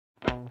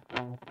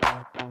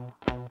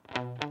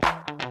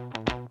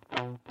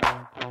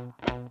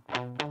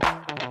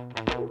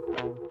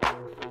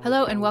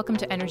Hello and welcome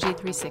to Energy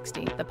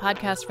 360, the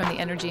podcast from the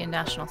Energy and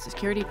National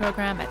Security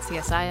Program at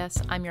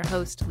CSIS. I'm your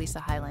host, Lisa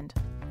Hyland.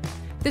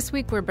 This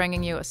week we're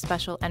bringing you a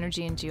special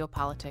energy and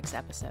geopolitics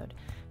episode.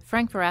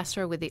 Frank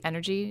Verastra with the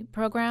Energy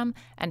Program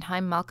and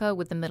Haim Malka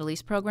with the Middle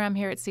East Program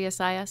here at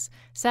CSIS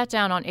sat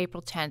down on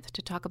April 10th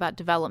to talk about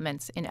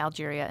developments in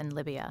Algeria and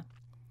Libya.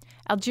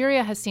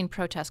 Algeria has seen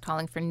protests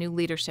calling for new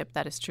leadership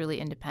that is truly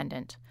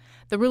independent.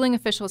 The ruling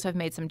officials have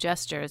made some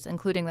gestures,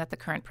 including that the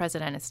current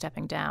president is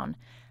stepping down.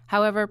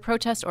 However,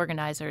 protest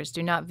organizers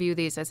do not view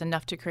these as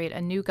enough to create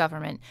a new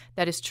government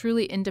that is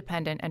truly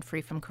independent and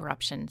free from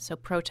corruption, so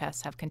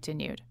protests have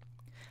continued.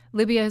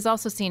 Libya has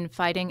also seen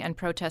fighting and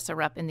protests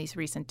erupt in these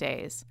recent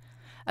days.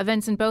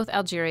 Events in both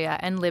Algeria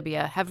and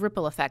Libya have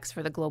ripple effects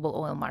for the global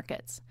oil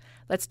markets.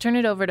 Let's turn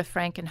it over to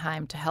Frank and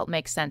Haim to help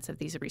make sense of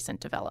these recent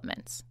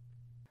developments.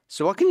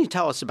 So what can you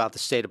tell us about the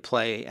state of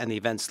play and the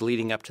events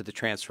leading up to the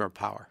transfer of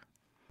power?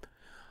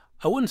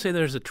 I wouldn't say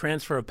there's a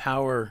transfer of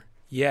power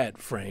yet,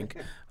 Frank.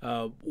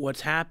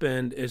 What's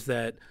happened is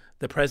that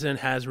the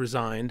president has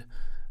resigned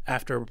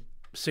after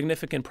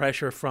significant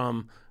pressure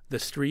from the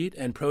street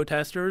and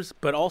protesters,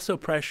 but also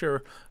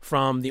pressure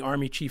from the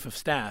Army Chief of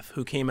Staff,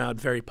 who came out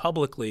very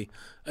publicly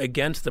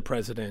against the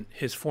president,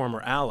 his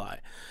former ally.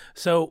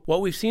 So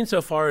what we've seen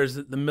so far is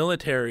that the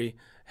military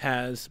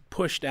has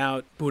pushed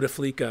out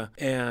Bouteflika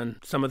and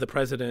some of the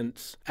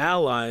president's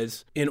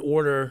allies in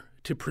order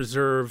to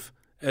preserve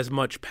as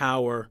much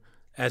power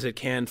as it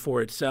can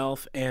for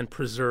itself and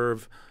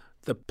preserve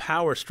the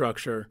power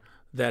structure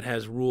that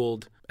has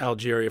ruled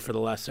Algeria for the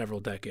last several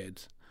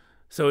decades.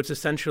 So it's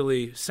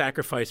essentially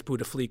sacrificed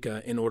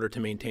Bouteflika in order to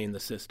maintain the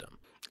system.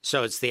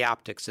 So it's the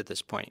optics at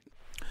this point.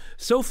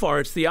 So far,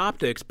 it's the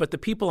optics, but the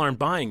people aren't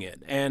buying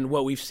it. And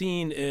what we've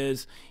seen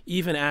is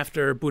even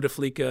after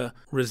Bouteflika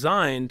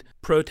resigned,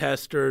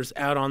 protesters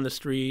out on the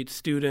street,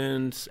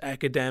 students,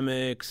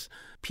 academics,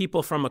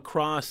 people from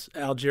across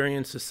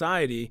Algerian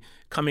society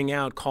coming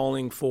out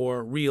calling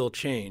for real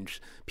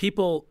change.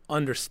 People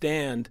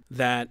understand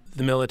that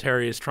the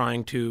military is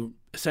trying to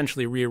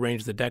essentially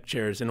rearrange the deck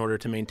chairs in order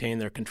to maintain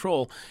their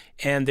control,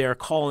 and they're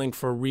calling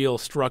for real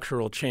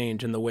structural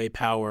change in the way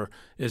power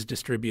is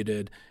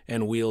distributed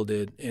and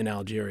wielded in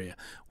Algeria,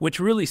 which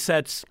really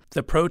sets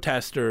the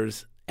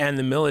protesters and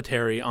the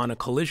military on a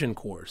collision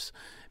course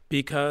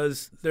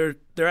because they're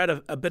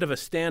at a bit of a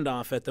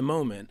standoff at the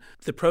moment.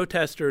 The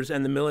protesters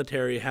and the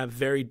military have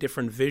very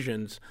different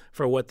visions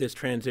for what this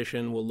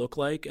transition will look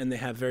like, and they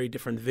have very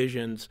different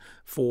visions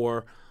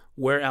for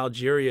where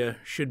Algeria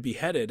should be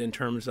headed in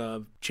terms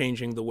of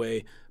changing the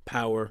way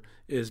power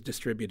is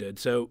distributed.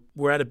 So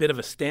we're at a bit of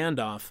a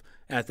standoff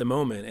at the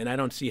moment, and I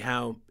don't see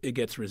how it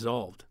gets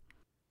resolved.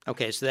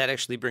 Okay, so that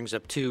actually brings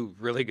up two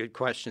really good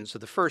questions. So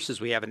the first is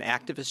we have an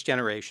activist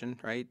generation,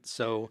 right?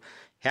 So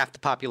half the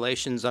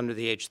population's under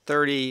the age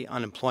 30.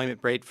 Unemployment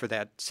rate for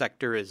that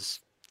sector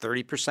is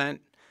 30%.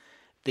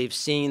 They've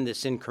seen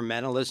this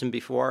incrementalism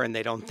before, and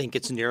they don't think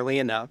it's nearly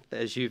enough,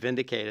 as you've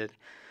indicated.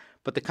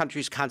 But the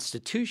country's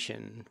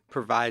constitution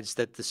provides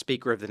that the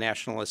Speaker of the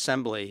National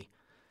Assembly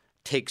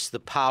takes the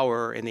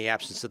power in the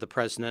absence of the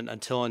president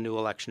until a new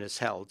election is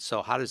held.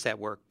 So how does that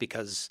work?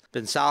 Because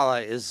Ben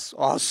Salah is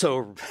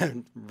also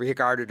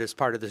regarded as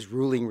part of this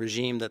ruling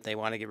regime that they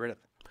want to get rid of.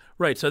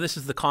 Right. So this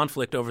is the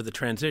conflict over the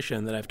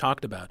transition that I've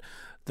talked about.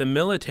 The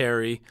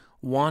military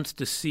wants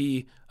to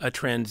see a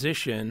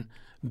transition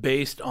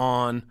based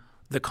on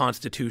the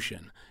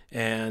Constitution,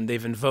 and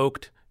they've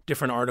invoked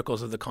different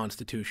articles of the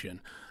Constitution.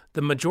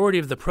 The majority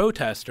of the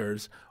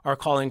protesters are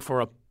calling for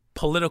a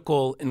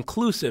political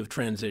inclusive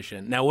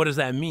transition. Now, what does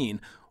that mean?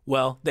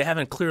 Well, they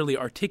haven't clearly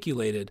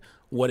articulated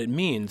what it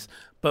means,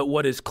 but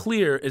what is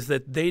clear is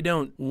that they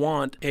don't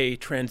want a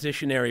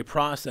transitionary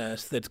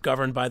process that's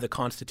governed by the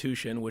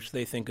Constitution, which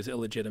they think is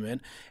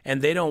illegitimate,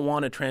 and they don't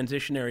want a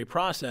transitionary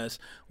process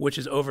which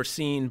is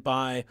overseen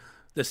by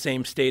the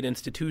same state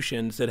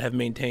institutions that have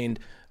maintained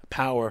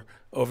power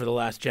over the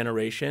last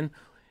generation.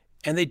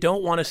 And they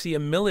don't want to see a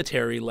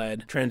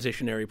military-led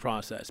transitionary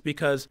process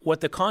because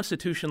what the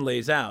Constitution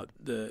lays out,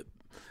 the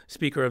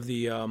Speaker of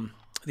the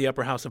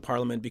Upper House of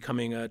Parliament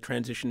becoming a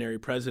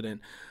transitionary president,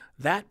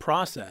 that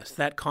process,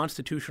 that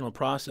constitutional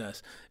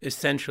process,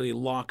 essentially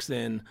locks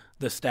in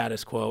the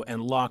status quo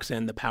and locks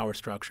in the power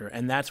structure.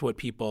 And that's what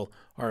people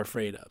are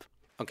afraid of.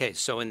 Okay,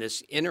 so in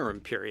this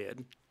interim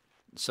period,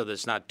 so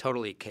that's not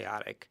totally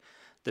chaotic,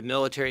 the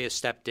military has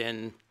stepped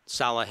in.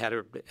 Salah had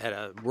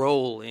a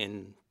role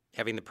in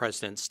having the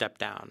president step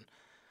down,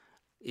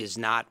 is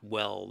not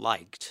well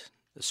liked,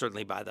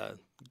 certainly by the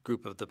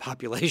group of the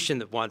population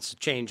that wants a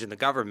change in the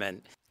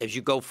government. As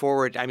you go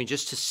forward, I mean,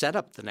 just to set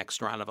up the next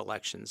round of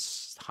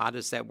elections, how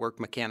does that work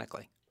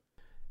mechanically?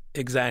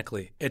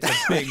 Exactly. It's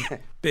a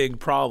big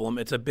problem.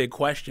 It's a big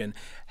question.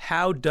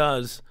 How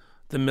does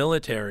the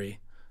military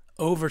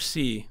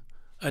oversee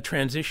a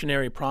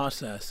transitionary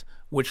process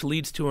which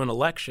leads to an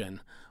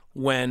election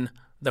when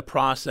the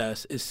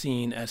process is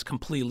seen as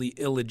completely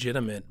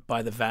illegitimate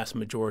by the vast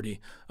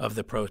majority of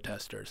the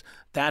protesters.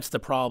 That's the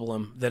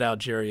problem that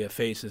Algeria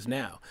faces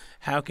now.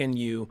 How can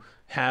you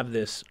have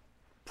this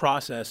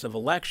process of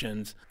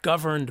elections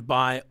governed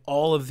by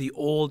all of the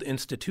old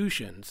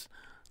institutions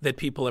that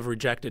people have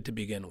rejected to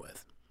begin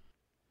with?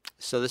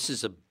 So this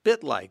is a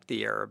bit like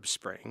the Arab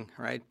Spring,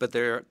 right? But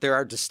there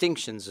are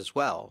distinctions as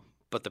well.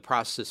 But the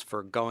process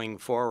for going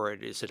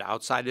forward, is it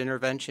outside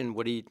intervention?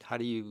 How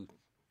do you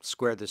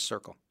square this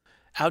circle?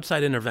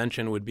 Outside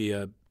intervention would be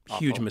a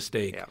huge Awful.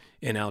 mistake Yeah.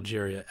 in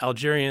Algeria.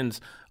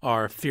 Algerians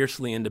are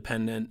fiercely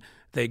independent.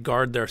 They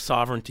guard their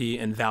sovereignty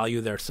and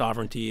value their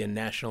sovereignty and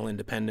national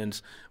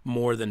independence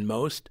more than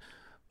most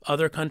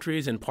other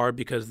countries, in part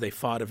because they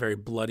fought a very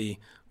bloody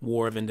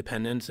war of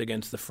independence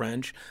against the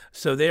French.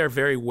 So they are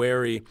very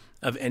wary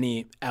of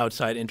any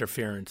outside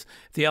interference.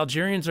 The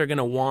Algerians are going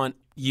to want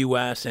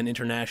U.S. and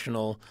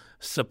international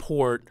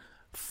support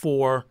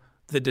for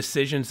the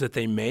decisions that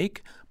they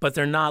make, but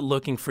they're not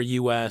looking for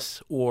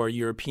U.S. or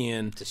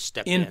European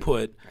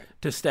input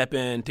to step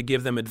in, to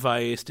give them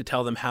advice, to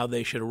tell them how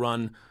they should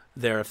run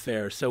their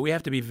affairs. So we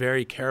have to be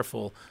very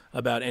careful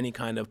about any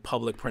kind of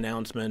public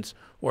pronouncements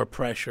or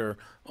pressure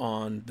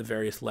on the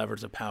various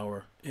levers of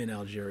power in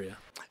Algeria.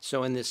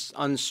 So in this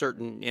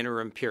uncertain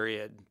interim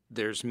period,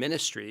 there's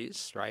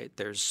ministries, right?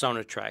 There's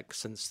Sonatrach,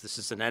 since this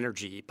is an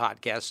energy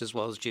podcast as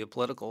well as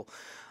geopolitical.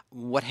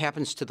 What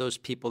happens to those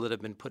people that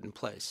have been put in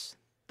place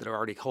that are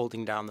already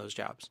holding down those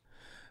jobs?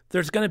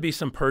 There's going to be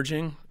some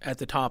purging at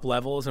the top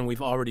levels, and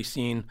we've already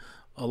seen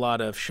a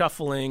lot of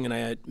shuffling, and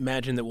I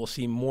imagine that we'll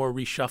see more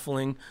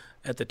reshuffling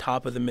at the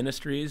top of the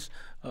ministries.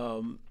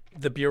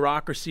 The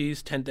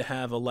bureaucracies tend to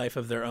have a life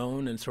of their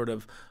own and sort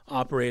of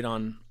operate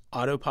on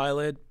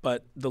autopilot,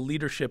 but the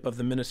leadership of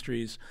the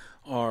ministries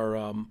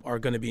are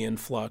going to be in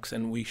flux,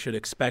 and we should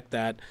expect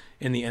that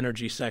in the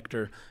energy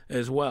sector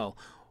as well.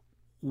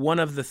 One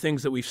of the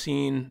things that we've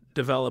seen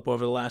develop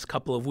over the last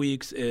couple of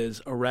weeks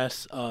is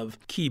arrests of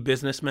key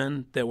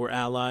businessmen that were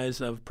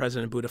allies of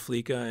President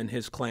Bouteflika and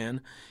his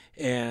clan,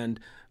 and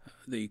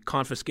the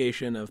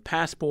confiscation of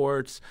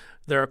passports.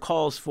 There are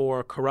calls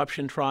for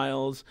corruption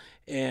trials,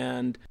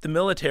 and the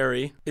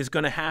military is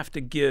going to have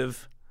to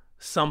give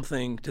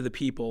something to the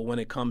people when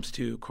it comes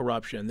to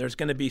corruption. There's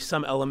going to be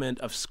some element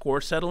of score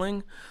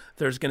settling.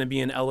 There's going to be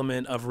an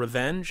element of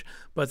revenge,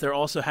 but there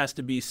also has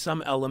to be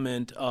some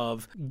element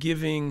of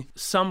giving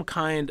some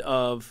kind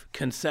of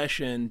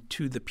concession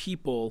to the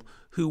people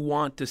who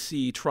want to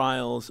see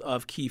trials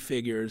of key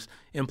figures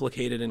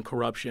implicated in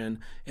corruption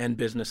and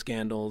business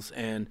scandals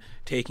and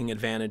taking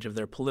advantage of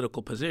their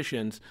political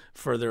positions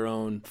for their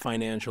own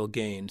financial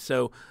gain.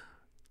 So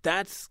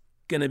that's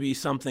going to be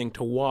something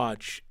to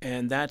watch,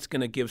 and that's going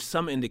to give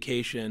some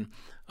indication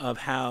of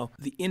how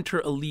the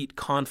inter-elite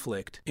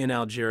conflict in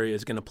Algeria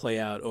is going to play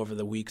out over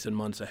the weeks and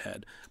months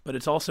ahead. But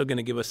it's also going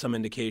to give us some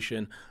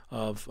indication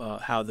of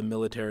how the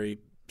military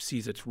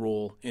sees its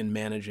role in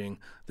managing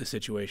the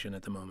situation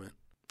at the moment.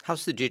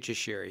 How's the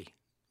judiciary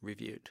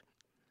reviewed?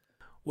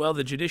 Well,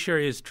 the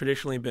judiciary has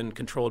traditionally been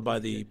controlled by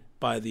the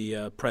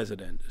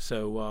president.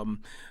 So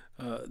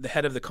the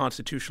head of the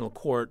Constitutional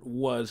Court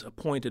was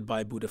appointed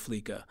by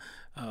Bouteflika,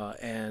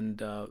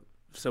 and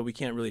so we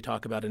can't really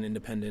talk about an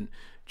independent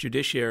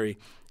judiciary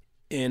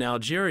in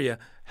Algeria.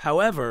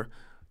 However,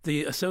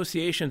 the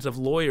associations of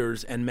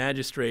lawyers and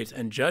magistrates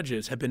and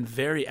judges have been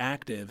very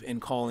active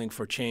in calling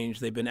for change.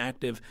 They've been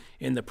active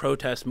in the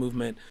protest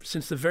movement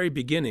since the very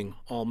beginning,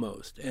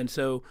 almost. And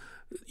so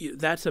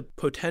that's a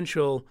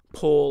potential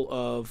pole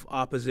of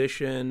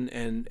opposition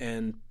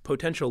and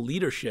potential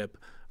leadership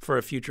for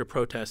a future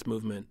protest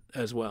movement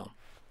as well.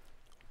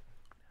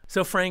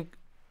 So, Frank,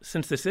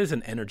 since this is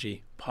an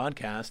energy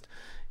podcast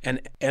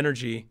and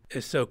energy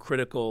is so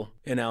critical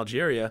in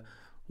Algeria,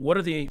 what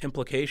are the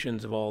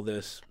implications of all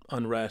this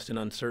unrest and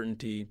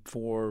uncertainty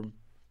for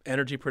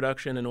energy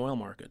production and oil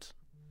markets?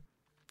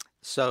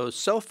 So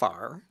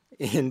far,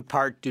 in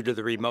part due to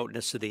the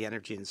remoteness of the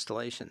energy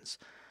installations,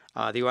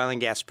 the oil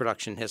and gas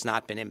production has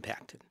not been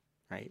impacted,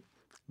 right?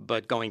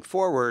 But going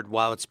forward,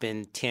 while it's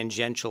been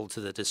tangential to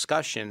the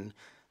discussion,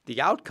 the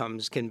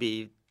outcomes can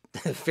be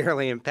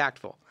fairly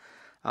impactful.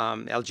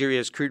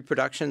 Algeria's crude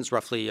production is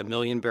roughly 1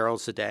 million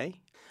barrels a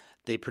day.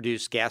 They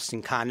produce gas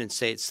and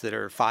condensates that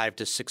are 500,000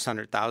 to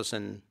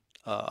 600,000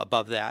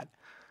 above that.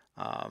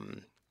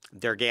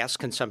 Their gas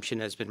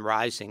consumption has been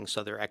rising,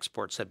 so their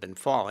exports have been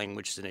falling,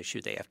 which is an issue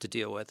they have to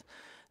deal with.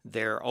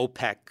 Their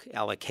OPEC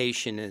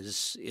allocation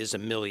is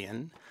 1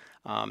 million,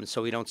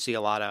 so we don't see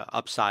a lot of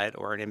upside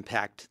or an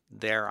impact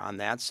there on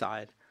that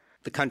side.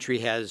 The country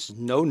has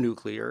no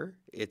nuclear.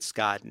 It's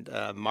got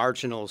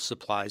marginal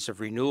supplies of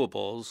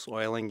renewables.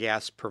 Oil and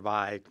gas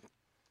provide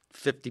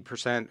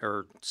 50%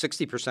 or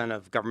 60%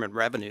 of government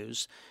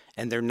revenues,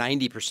 and they're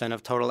 90%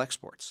 of total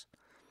exports.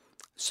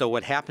 So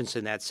what happens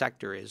in that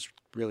sector is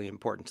really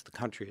important to the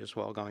country as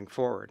well going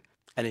forward.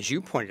 And as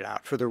you pointed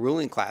out, for the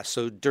ruling class,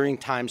 so during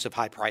times of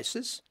high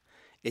prices,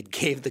 it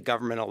gave the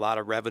government a lot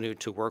of revenue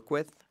to work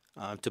with.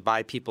 to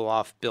buy people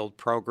off, build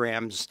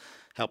programs,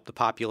 help the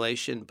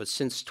population. But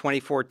since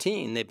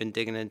 2014, they've been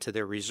digging into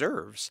their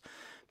reserves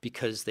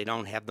because they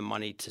don't have the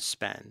money to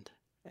spend.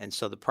 And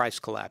so the price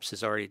collapse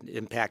has already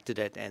impacted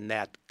it, and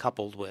that,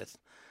 coupled with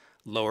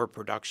lower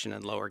production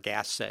and lower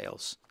gas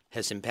sales,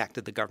 has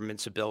impacted the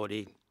government's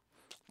ability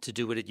to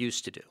do what it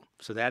used to do.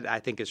 So that, I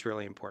think, is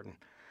really important.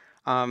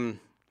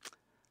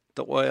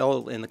 The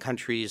oil in the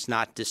country is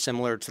not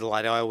dissimilar to the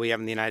light oil we have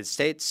in the United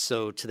States.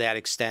 So to that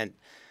extent,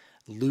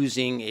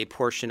 losing a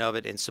portion of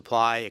it in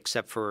supply,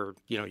 except for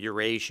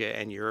Eurasia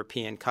and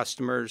European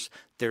customers,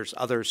 there's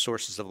other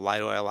sources of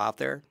light oil out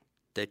there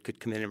that could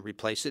come in and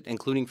replace it,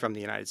 including from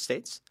the United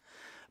States.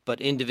 But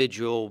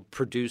individual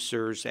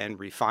producers and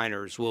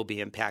refiners will be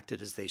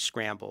impacted as they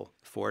scramble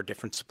for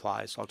different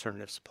supplies,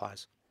 alternative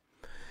supplies.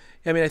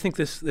 I mean, I think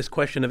this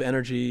question of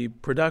energy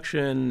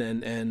production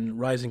and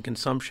rising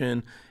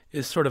consumption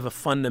is sort of a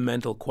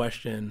fundamental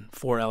question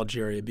for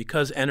Algeria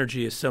because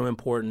energy is so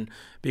important,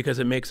 because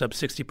it makes up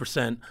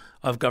 60%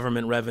 of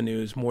government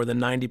revenues, more than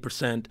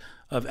 90%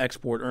 of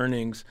export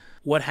earnings.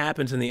 What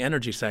happens in the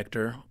energy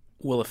sector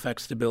will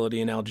affect stability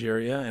in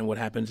Algeria, and what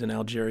happens in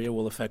Algeria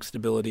will affect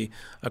stability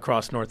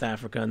across North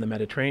Africa and the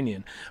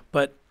Mediterranean.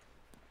 But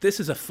this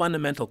is a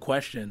fundamental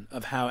question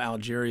of how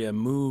Algeria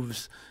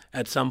moves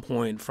at some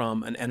point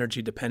from an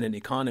energy-dependent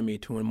economy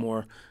to a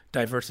more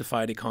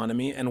diversified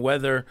economy, and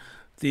whether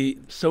the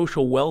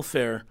social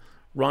welfare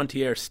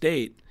rentier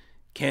state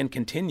can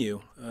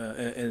continue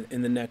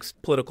in the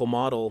next political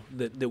model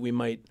that we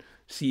might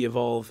see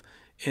evolve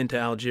into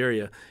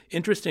Algeria.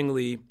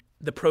 Interestingly,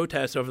 the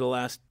protests over the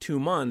last 2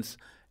 months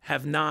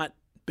have not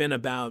been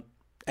about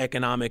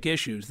economic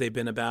issues. They've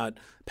been about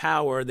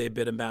power, they've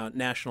been about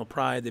national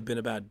pride, they've been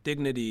about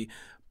dignity.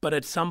 But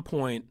at some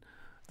point,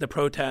 the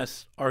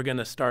protests are going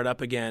to start up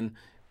again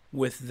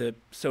with the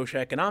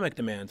socioeconomic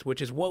demands,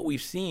 which is what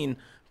we've seen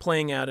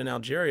playing out in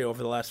Algeria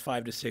over the last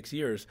 5 to 6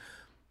 years.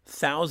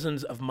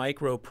 Thousands of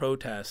micro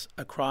protests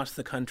across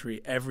the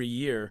country every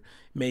year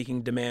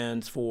making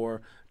demands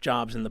for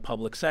jobs in the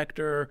public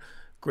sector,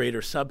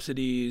 greater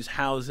subsidies,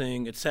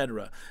 housing,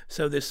 etc.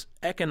 So this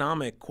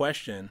economic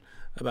question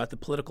about the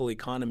political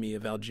economy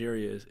of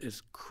Algeria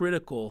is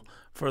critical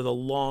for the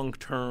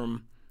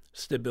long-term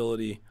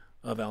stability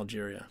of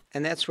Algeria.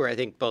 And that's where I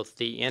think both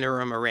the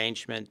interim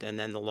arrangement and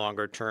then the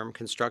longer-term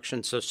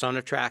construction. So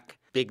Sonatrach,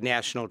 big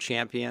national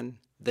champion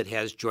that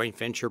has joint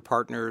venture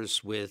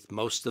partners with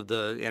most of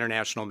the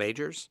international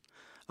majors,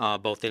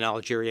 both in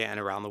Algeria and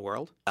around the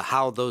world.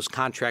 How those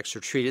contracts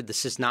are treated,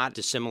 this is not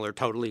dissimilar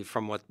totally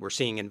from what we're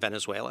seeing in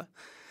Venezuela.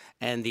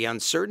 And the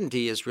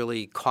uncertainty is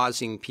really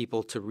causing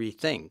people to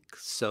rethink.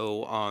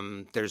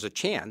 So there's a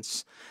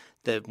chance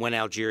that when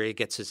Algeria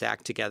gets its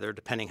act together,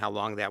 depending how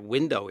long that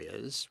window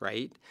is,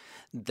 right,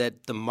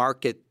 that the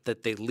market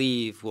that they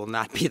leave will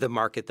not be the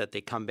market that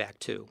they come back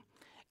to.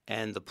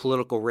 And the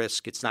political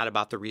risk, it's not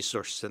about the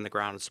resources in the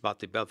ground, it's about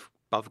the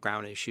above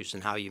ground issues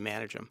and how you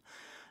manage them.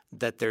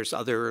 That there's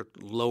other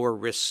lower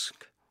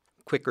risk,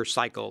 quicker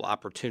cycle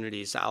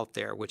opportunities out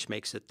there, which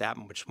makes it that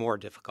much more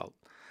difficult.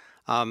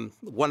 One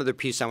other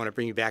piece I want to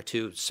bring you back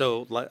to.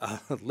 So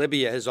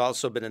Libya has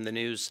also been in the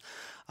news,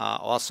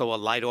 also a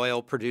light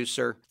oil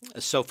producer.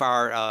 So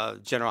far,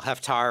 General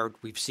Haftar,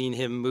 we've seen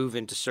him move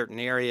into certain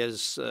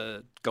areas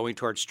going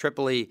towards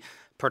Tripoli.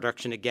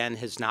 Production, again,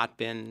 has not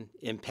been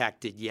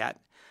impacted yet,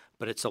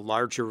 but it's a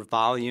larger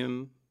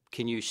volume.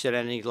 Can you shed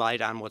any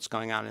light on what's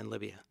going on in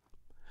Libya?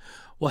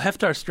 Well,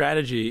 Haftar's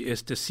strategy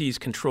is to seize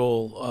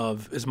control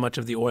of as much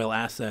of the oil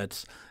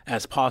assets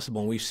as possible.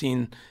 And we've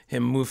seen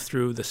him move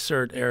through the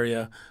Sirte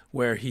area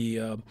where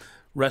he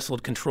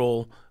wrestled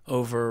control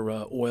over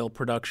oil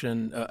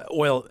production,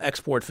 oil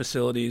export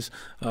facilities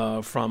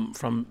from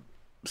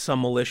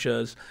some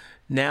militias.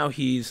 Now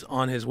he's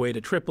on his way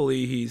to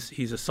Tripoli.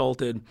 He's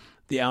assaulted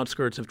the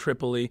outskirts of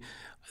Tripoli.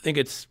 I think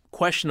it's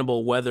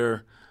questionable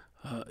whether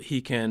he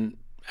can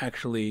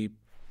actually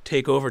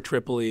take over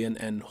Tripoli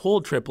and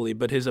hold Tripoli,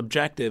 but his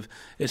objective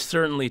is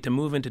certainly to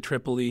move into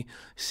Tripoli,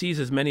 seize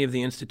as many of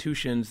the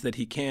institutions that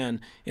he can,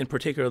 in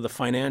particular the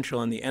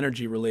financial and the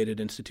energy-related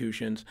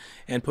institutions,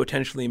 and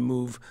potentially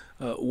move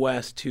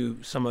west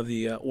to some of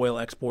the oil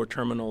export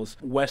terminals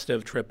west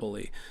of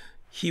Tripoli.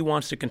 He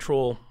wants to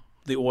control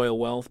the oil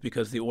wealth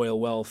because the oil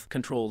wealth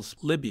controls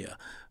Libya.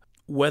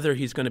 Whether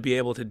he's going to be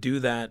able to do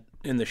that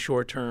in the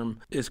short term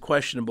is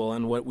questionable,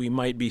 and what we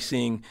might be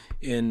seeing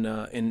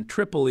in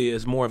Tripoli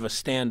is more of a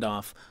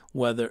standoff,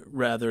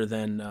 rather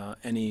than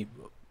any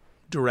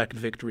direct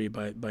victory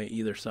by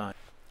either side.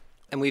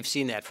 And we've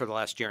seen that for the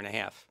last year and a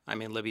half. I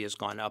mean, Libya's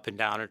gone up and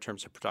down in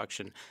terms of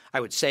production. I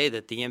would say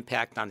that the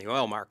impact on the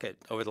oil market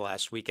over the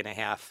last week and a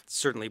half,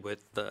 certainly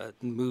with the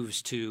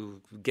moves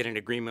to get an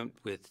agreement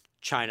with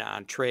China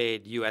on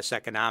trade, U.S.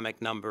 economic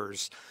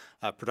numbers,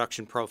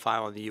 production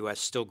profile in the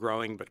U.S. still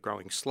growing, but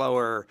growing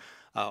slower.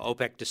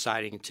 OPEC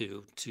deciding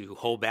to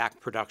hold back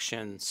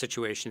production,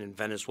 situation in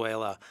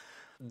Venezuela.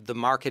 The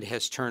market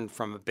has turned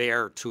from a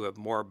bear to a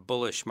more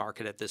bullish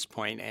market at this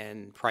point,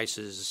 and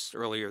prices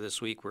earlier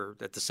this week were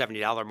at the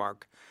 $70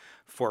 mark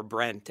for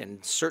Brent,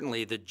 and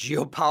certainly the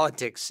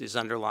geopolitics is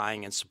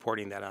underlying and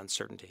supporting that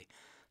uncertainty.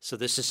 So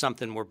this is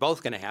something we're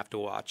both going to have to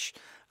watch.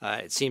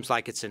 It seems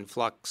like it's in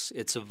flux.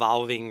 It's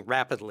evolving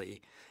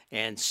rapidly.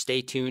 And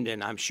stay tuned,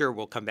 and I'm sure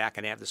we'll come back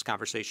and have this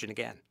conversation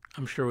again.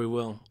 I'm sure we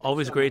will.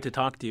 Always great to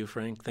talk to you,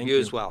 Frank. Thank you. You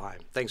as well, Chaim.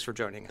 Thanks for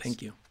joining us.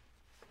 Thank you.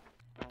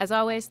 As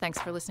always, thanks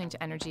for listening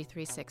to Energy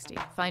 360.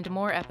 Find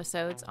more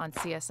episodes on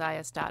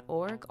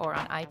csis.org or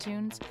on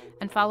iTunes,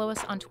 and follow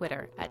us on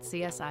Twitter at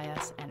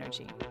CSIS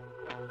Energy.